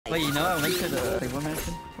Wait, you know I went to the Playboy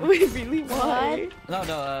Mansion? Wait, really? Why? No,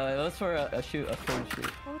 it was for a shoot, a photo shoot.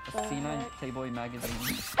 What the C9 heck? Playboy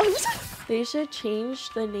magazine. They should change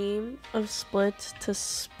the name of Split to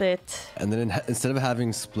Spit. And then instead of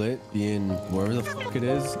having Split being wherever the fuck it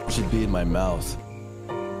is, it should be in my mouth.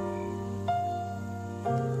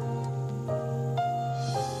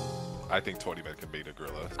 I think 20 men can beat a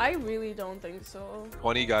gorilla. I really don't think so.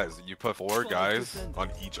 20 guys. You put 4 guys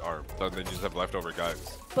on each arm. So then you just have leftover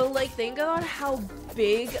guys. But like, think about how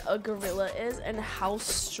big a gorilla is and how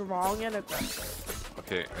strong and aggressive.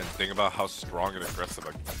 Okay, and think about how strong and aggressive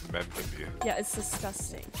like, men can be. Yeah, it's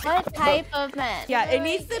disgusting. What type of men? Yeah, it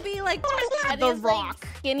needs to be like The Rock.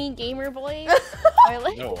 Like skinny gamer boys? Or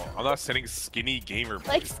like, No, I'm not saying skinny gamer boys.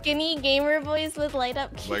 like skinny gamer boys with light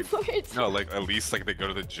up Like, keyboards? no, like at least like they go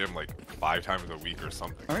to the gym like 5 times a week or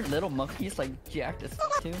something. Aren't little monkeys like jacked as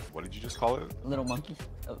fuck too? What did you just call it? Little monkeys?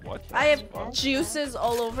 Oh. What? I have juices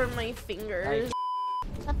all over my fingers.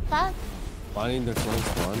 What the fuck? Finding their clone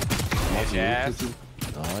spawn. Yes.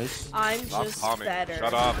 Nice. I'm Stop just calming. better.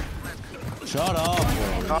 Shut up. Shut up.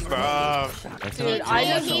 Shut up. Dude, I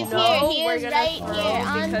just He's know here. He we're is gonna right throw here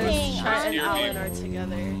on because ping. Chet and Hear me. Alan are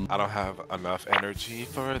together. I don't have enough energy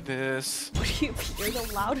for this. What do you mean? You're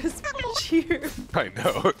the loudest bitch here. I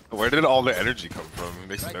know. Where did all the energy come from? It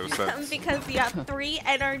makes no sense. Because you have 3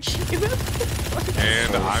 energy.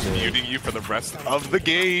 And I'm muting you for the rest of the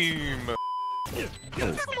game.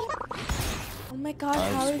 Oh my god,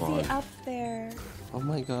 how is he up there? Oh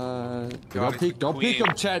my god. God, Don't peek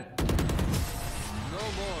him, Chet.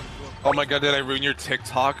 Oh my god, did I ruin your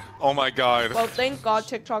TikTok? Oh my god. Well, thank god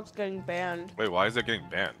TikTok's getting banned. Wait, why is it getting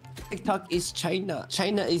banned? TikTok is China.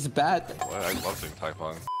 China is bad. What? I love doing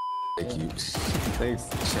Taipong. Thank you. Thanks,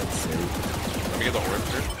 Chet. Let me get the orb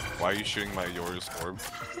here. Why are you shooting my yours orb?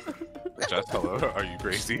 Jess, hello? Are you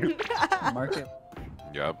crazy? Market.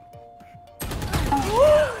 Yep.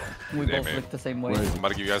 We Hey, both man. look the same way. Wait. I'm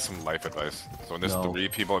about to give you guys some life advice. So when there's No. 3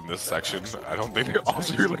 people in this section, I don't think they all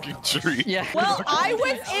should be looking tree. Yeah. Well, I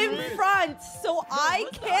was in front, so I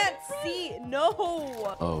can't see.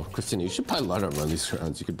 No. Oh, Christina, you should buy light armor on these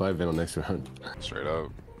rounds. You could buy Venom next round. Straight up.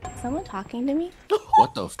 Someone talking to me?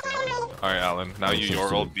 What the f? Alright, Alan. Now you so your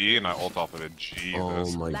stupid. ult B and I ult off of it. Jesus.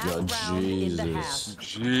 Oh my god, Jesus.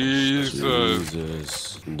 Jesus.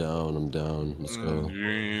 Jesus. I'm down, I'm down. Let's go.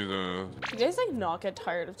 Jesus. You guys like not get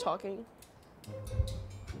tired of talking?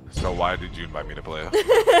 So why did you invite me to play?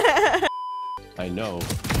 I know.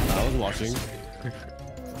 I was watching.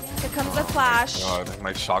 Here comes the flash. God,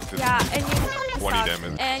 my shock did Yeah, and you 20 suck.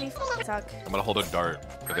 damage. And you suck. I'm gonna hold a dart.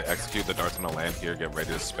 If they execute, the dart's gonna land here. Get ready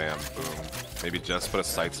to spam. Boom. Maybe just put a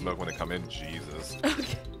sight smoke when they come in. Jesus.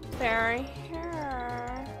 Okay. They're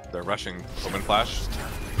here. They're rushing. Open flash.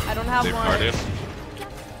 I don't have They've one. guarded.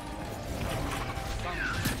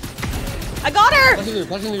 I got her!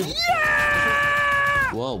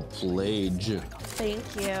 Yeah! Well played. Thank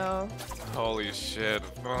you. Holy shit.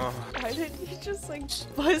 Oh. Why didn't you just like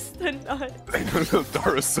bust the nut? I know the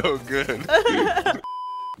dart was so good.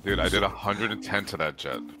 Dude, I did 110 to that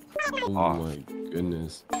jet. Oh my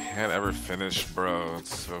goodness. Can't ever finish, bro.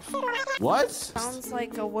 It's so What? Sounds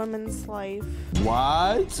like a woman's life.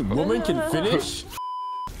 What? Woman can finish?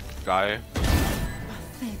 Guy.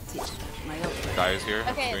 Guy is here.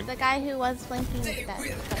 Okay, Green. the guy who was blinking is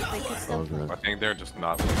dead. But they could still Oh I god. think they're just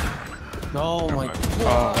not. Oh my Oh.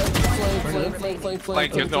 god. Flank.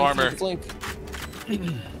 Flank, he has no armor. Flank.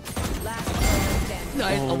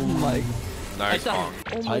 Nice. Oh my. Nice I song.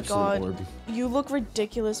 Oh my Types in god. orb. You look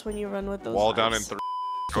ridiculous when you run with those Wall down in eyes. 3.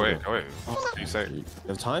 Go away, go away. What do you say? You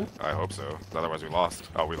have time? I hope so. Otherwise we lost.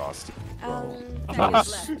 Oh, we lost. That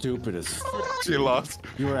was stupid as fuck. She lost.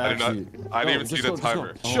 You were I did actually. not. I didn't even Just see the go, just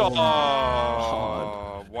go. timer.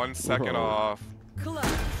 Oh, Oh, 1 second Bro. off.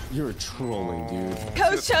 You're trolling, dude.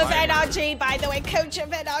 Coach of Timer. NRG, by the way, coach of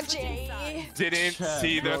NRG. Didn't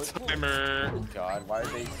see the timer. God, why are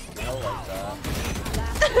they slow like that?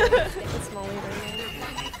 It's Molly right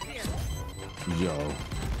Yo.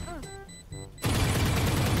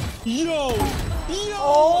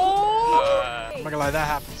 Oh! I'm not gonna lie, that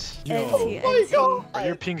happens. But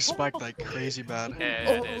your ping spiked like crazy bad.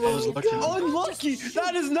 I was looking. Unlucky!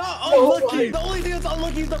 That is not unlucky! The only thing that's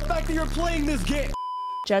unlucky is the fact that you're playing this game!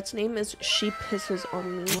 Jet's name is She Pisses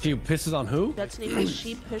on Me. She pisses on who? Jet's name is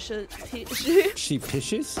She Pisses. She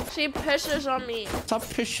pishes? She pisses on me. Stop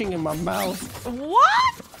pissing in my mouth.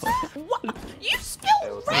 What? What? You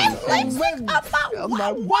still red lipstick about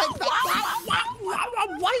My white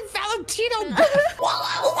Valentino!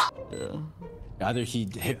 Either he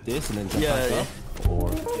hit this and then jump back up, or...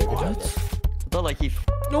 What? It felt like he.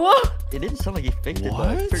 What? It didn't sound like he faked it, but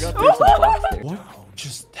I What? forgot there's some box there. What?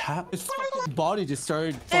 just tap. His fucking body just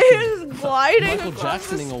started It is gliding Michael across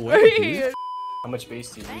the Jacksoning away, screen. dude. How much base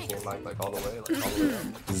do you use in your mic, like all the way up?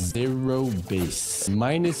 0 bass.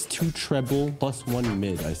 -2 treble, +1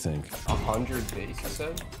 mid, I think. 100 base, you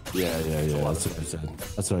said? Yeah. That's what I said.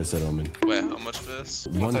 That's what I said, Omen. Wait, how much for this?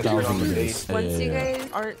 1,000 bass. Once you Yeah. guys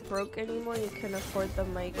aren't broke anymore, you can afford the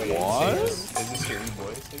mic. What? Is this your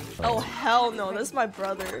voice? Oh hell no, this is my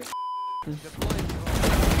brother.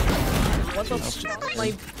 What the fuck?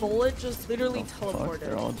 My bullet just literally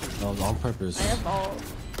teleported. That was on purpose. I have all.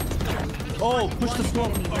 Oh, push the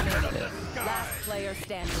smoke. Last player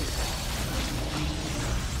standing.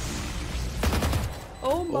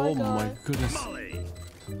 Oh my Oh god. my goodness.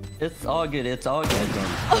 It's all good. It's all good.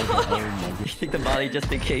 You take the body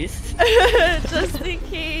just in case. Just in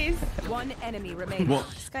case. One enemy remaining. Well,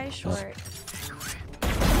 This guy's short.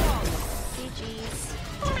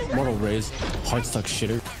 GG's. Mortal Raise, heart stuck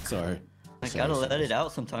shitter. Sorry. I gotta let it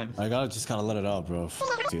out sometimes. I gotta just kind of let it out, bro.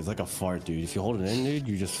 Dude, it's like a fart, dude. If you hold it in, dude,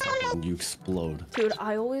 you just you explode. Dude,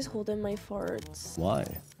 I always hold in my farts. Why?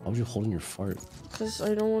 Why would you hold in your fart? Cause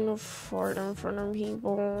I don't want to fart in front of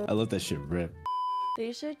people. I let that shit rip.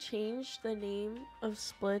 They should change the name of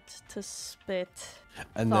Split to Spit.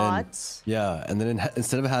 And Thoughts? then, yeah, and then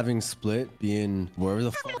instead of having split being wherever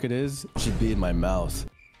the fuck it is, it should be in my mouth.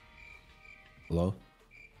 Hello?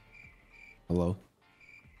 Hello?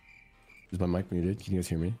 Is my mic muted? Can you guys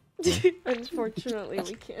hear me? Hello? Unfortunately,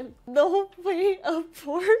 we can't. The whole way of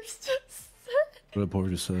Forbes just said What did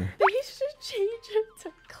Porter just say? they should change it to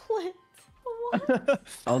Clit. What?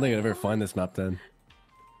 I don't think I'd ever find this map then.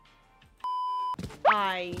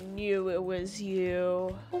 I knew it was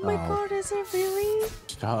you. Oh my Oh. god, is it really?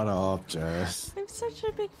 Shut up, Jess. I'm such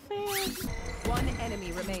a big fan. One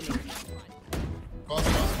enemy remaining.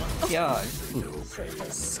 Yeah. So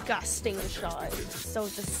disgusting shot. So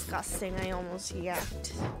disgusting, I almost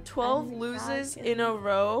yacked. 12 loses in a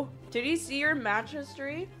row. Did you see your match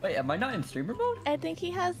history? Wait, am I not in streamer mode? I think he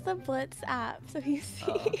has the Blitz app, so you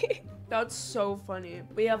see. That's so funny.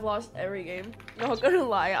 We have lost every game. Not gonna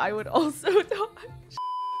lie, I would also dodge.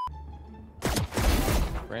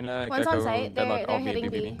 Reyna, One's on Gecko, site. Deadlock, They're all hitting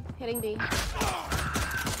B. B. Hitting B.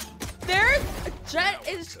 There's Jet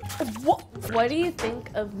is what do you think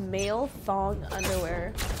of male thong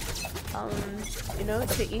underwear? You know,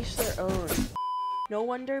 to each their own. No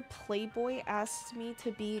wonder Playboy asked me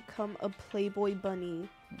to become a Playboy bunny.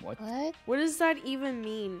 What? What? What does that even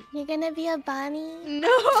mean? You're gonna be a bunny? No!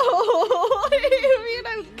 What do you mean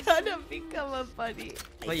I'm gonna become a bunny?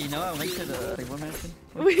 Wait, you know I went to the Playboy mansion?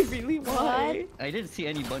 Wait, really? Why? I didn't see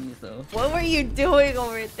any bunnies though. What were you doing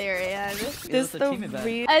over there, Ann? was This a the team event.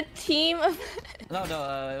 real A team of... No,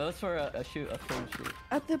 it was for a shoot, a film shoot.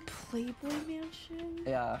 at the Playboy Mansion?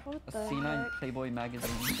 Yeah, What a the C9 heck? Playboy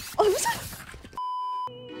magazine. Oh,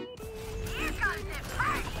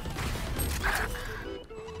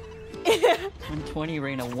 120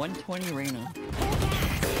 Reyna, 120 Reyna.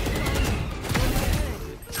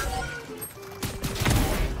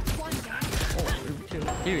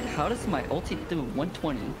 Oh, dude, how does my ulti do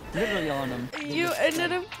 120? Literally on him. you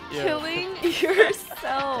ended up killing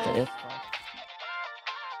yourself. It's